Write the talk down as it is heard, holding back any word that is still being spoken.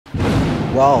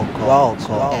Welcome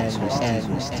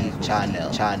to Steve channel.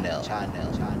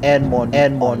 And more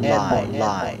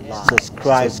online.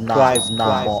 Subscribe now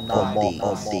for more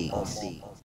updates.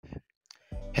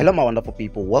 Hello my wonderful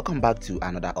people, welcome back to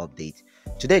another update.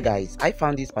 Today guys, I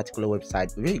found this particular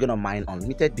website where you're gonna mine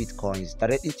unlimited bitcoins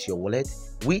directly to your wallet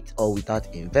with or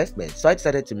without investment. So I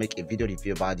decided to make a video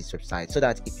review about this website so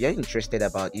that if you're interested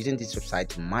about using this website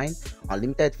to mine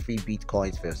unlimited free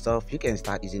bitcoins for yourself, you can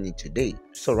start using it today.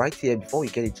 So right here, before we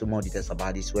get into more details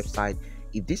about this website,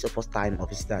 if this is your first time of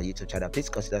visiting our YouTube channel, please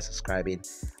consider subscribing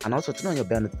and also turn on your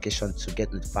bell notification to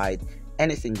get notified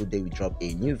any single day we drop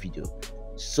a new video.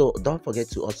 So don't forget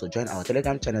to also join our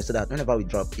Telegram channel so that whenever we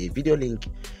drop a video link,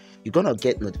 you're gonna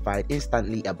get notified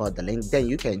instantly about the link, then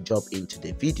you can jump into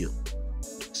the video.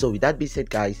 So with that being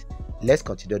said guys, let's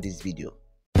continue this video.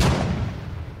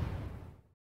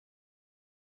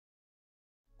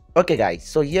 Okay guys,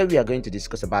 so here we are going to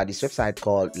discuss about this website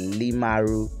called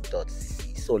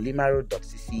limaru.cc. So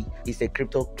limaru.cc is a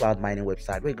crypto cloud mining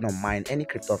website where you're gonna mine any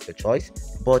crypto of your choice,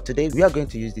 but today we are going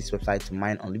to use this website to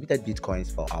mine unlimited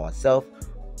bitcoins for ourselves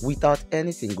without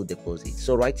any single deposit.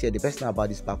 So right here, the best thing about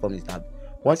this platform is that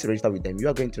once you register with them, you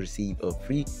are going to receive a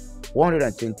free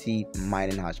 120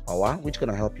 mining hash power, which is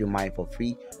going to help you mine for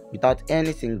free without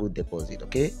any single deposit.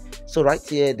 Okay, so right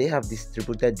here they have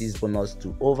distributed this bonus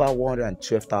to over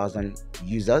 112,000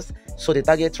 users. So the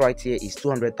target right here is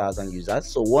 200,000 users.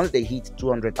 So once they hit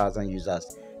 200,000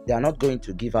 users, they are not going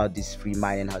to give out this free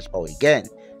mining hash power again.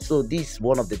 So this is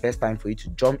one of the best time for you to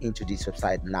jump into this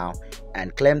website now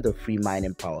and claim the free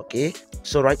mining power. Okay,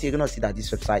 so right here you're gonna see that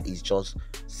this website is just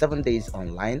 7 days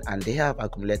online and they have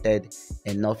accumulated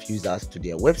enough users to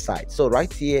their website. So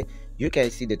right here you can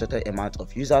see the total amount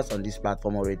of users on this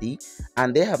platform already,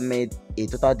 and they have made a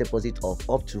total deposit of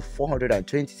up to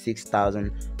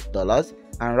 $426,000,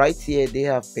 and right here they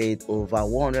have paid over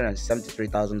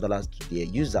 $173,000 to their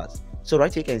users. So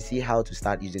right here you can see how to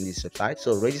start using this website.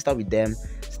 So register with them,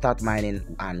 start mining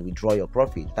and withdraw your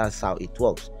profit. That's how it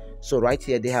works. So right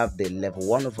here they have the level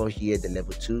 1 over here, the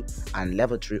level 2 and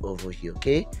level 3 over here.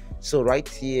 Okay, so right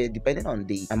here, depending on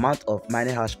the amount of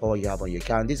mining hash power you have on your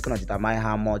account, this is gonna determine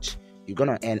how much you're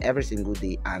gonna earn every single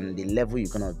day and the level you're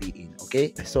gonna be in.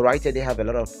 Okay, so right here they have a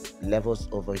lot of levels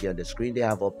over here on the screen. They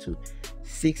have up to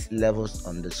 6 levels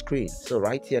on the screen. So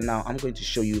right here now I'm going to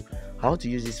show you how to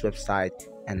use this website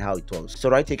and how it works. So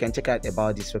right here you can check out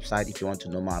about this website if you want to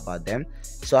know more about them.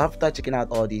 So after checking out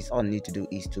all this, all you need to do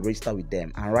is to register with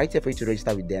them, and right here for you to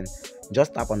register with them,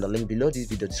 just tap on the link below this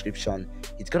video description.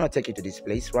 It's gonna take you to this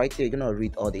place. Right here you're gonna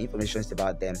read all the information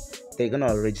about them. They're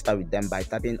gonna register with them by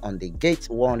tapping on the get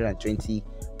 120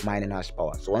 mining hash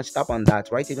power. So once you tap on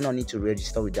that, right, you're gonna need to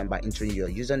register with them by entering your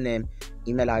username,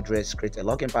 email address, create a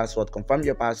login password, confirm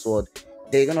your password.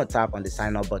 They're gonna tap on the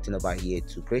sign up button over here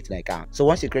to create an account. So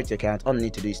once you create your account, all you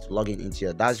need to do is to log in into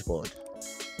your dashboard.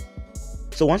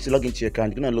 So once you log into your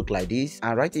account, you're gonna look like this,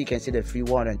 and right here you can see the free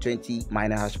 120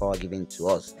 mining hash power given to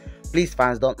us. Please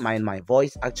fans, don't mind my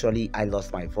voice. Actually I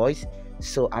lost my voice,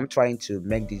 so I'm trying to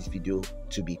make this video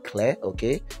to be clear.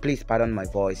 Okay, please pardon my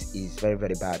voice, is very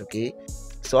bad. Okay,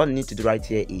 so all you need to do right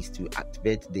here is to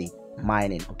activate the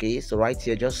mining. Okay, so right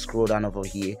here just scroll down over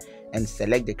here and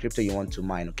select the crypto you want to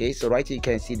mine. Okay, so right here you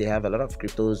can see they have a lot of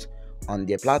cryptos on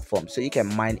their platform, so you can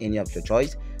mine any of your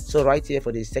choice. So right here,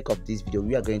 for the sake of this video,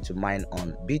 we are going to mine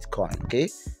on Bitcoin. Okay,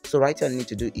 so right here all you need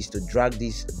to do is to drag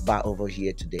this bar over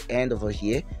here to the end over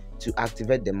here to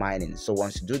activate the mining. So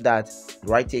once you do that,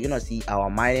 right here you're gonna see our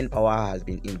mining power has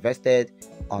been invested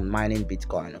on mining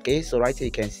Bitcoin. Okay, so right here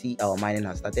you can see our mining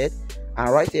has started,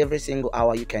 and right here every single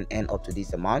hour you can earn up to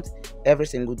this amount. Every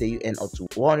single day you earn up to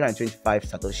 125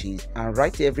 satoshis, and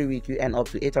right here every week you earn up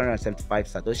to 875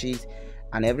 satoshis,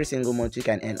 and every single month you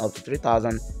can earn up to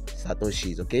 3,000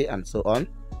 satoshis. Okay, and so on.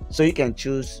 So you can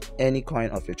choose any coin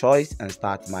of your choice and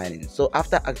start mining. So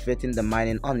after activating the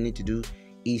mining, all you need to do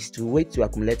is to wait to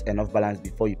accumulate enough balance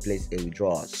before you place a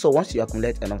withdrawal. So once you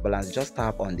accumulate enough balance, just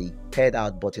tap on the paid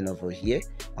out button over here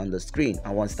on the screen,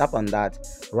 and once tap on that,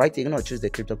 right here you're gonna choose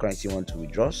the cryptocurrency you want to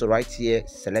withdraw. So right here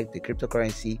select the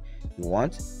cryptocurrency you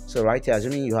want. So right here,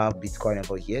 assuming you have Bitcoin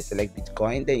over here, select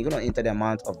Bitcoin, then you're gonna enter the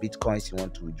amount of Bitcoins you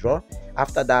want to withdraw.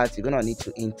 After that, you're gonna need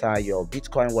to enter your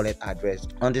Bitcoin wallet address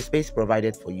on the space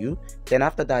provided for you. Then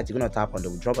after that, you're gonna tap on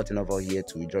the withdraw button over here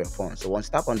to withdraw your funds. So once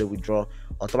you tap on the withdraw,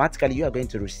 automatically you are going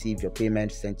to receive your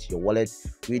payment sent to your wallet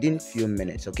within few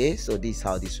minutes. Okay, so this is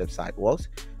how this website works.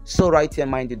 So right here,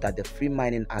 mind you that the free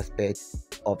mining aspect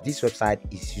of this website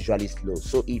is usually slow.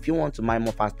 So if you want to mine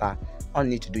more faster, all you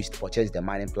need to do is to purchase the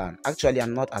mining plan. Actually,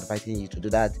 I'm not advising you to do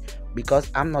that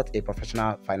because I'm not a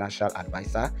professional financial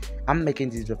advisor. I'm making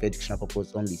this for educational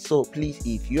purpose only. So please,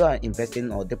 if you are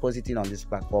investing or depositing on this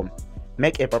platform,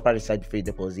 make a proper research before you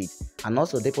deposit, and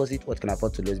also deposit what you can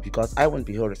afford to lose, because I won't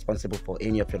be held responsible for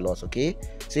any of your loss. Okay,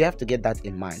 so you have to get that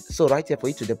in mind. So right here, for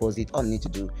you to deposit, all you need to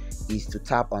do is to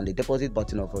tap on the deposit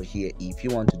button over here if you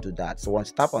want to do that. So once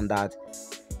you tap on that,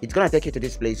 it's gonna take you to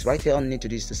this place. Right here, all you need to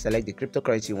do is to select the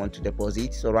cryptocurrency you want to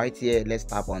deposit. So right here, let's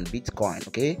tap on Bitcoin.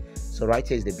 Okay, so right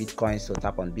here is the Bitcoin, so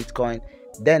tap on Bitcoin.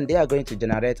 Then they are going to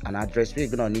generate an address where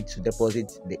you're gonna need to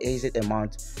deposit the exact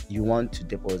amount you want to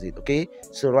deposit. Okay,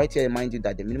 so right here, remind you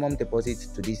that the minimum deposit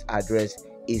to this address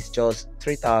is just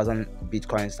 3,000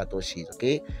 Bitcoin satoshis.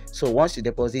 Okay, so once you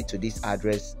deposit to this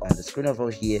address on the screen over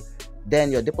here,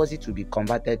 then your deposit will be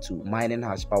converted to mining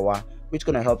hash power, which is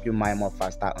going to help you mine more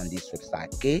faster on this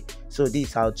website. Okay, so this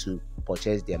is how to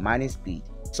purchase their mining speed.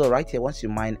 So right here, once you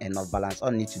mine enough balance,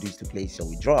 all you need to do is to place your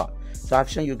withdrawal. So I've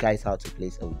shown you guys how to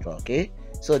place a withdrawal. Okay,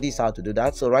 so this is how to do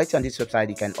that. So right here on this website,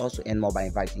 you can also earn more by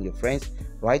inviting your friends.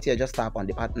 Right here, just tap on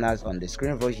the partners on the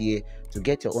screen over here to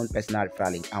get your own personal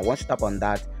referral link. And once you tap on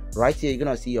that, right here, you're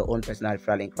gonna see your own personal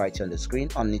referral link right here on the screen.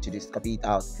 All you need to do is copy it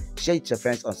out, share it to your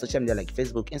friends on social media like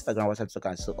Facebook, Instagram, WhatsApp,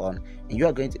 and so on, and you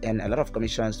are going to earn a lot of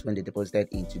commissions when they deposited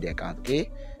into the account.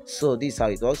 Okay, so this is how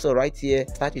it also right here.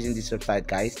 Start using this website,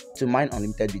 guys, to mine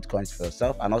unlimited bitcoins for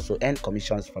yourself and also earn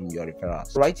commissions from your referrals.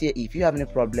 So right here, if you have any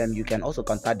problem, you can also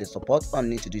contact the support. All you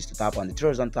need to do is to tap on the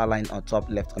horizontal line on top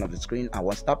left corner of the screen, and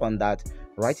once you tap on that,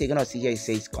 right here, you're gonna see here it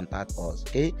says contact us.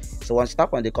 Okay, so once you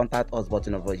tap on the contact us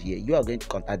button over here, you are going to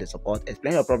contact the support,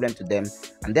 explain your problem to them,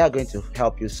 and they are going to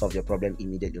help you solve your problem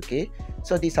immediately. Okay,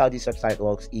 so this is how this website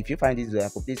works. If you find this video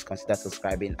helpful, please consider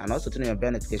subscribing and also turn on your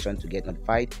bell notification to get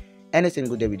notified any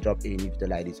single day we drop a new video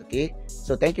like this. Okay,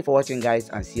 so thank you for watching, guys,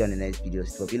 and see you on the next video.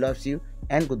 Hope loves you,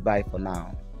 and goodbye for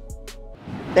now.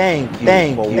 Thank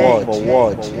you for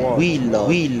watching. We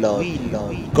love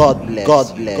you. God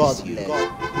bless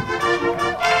you.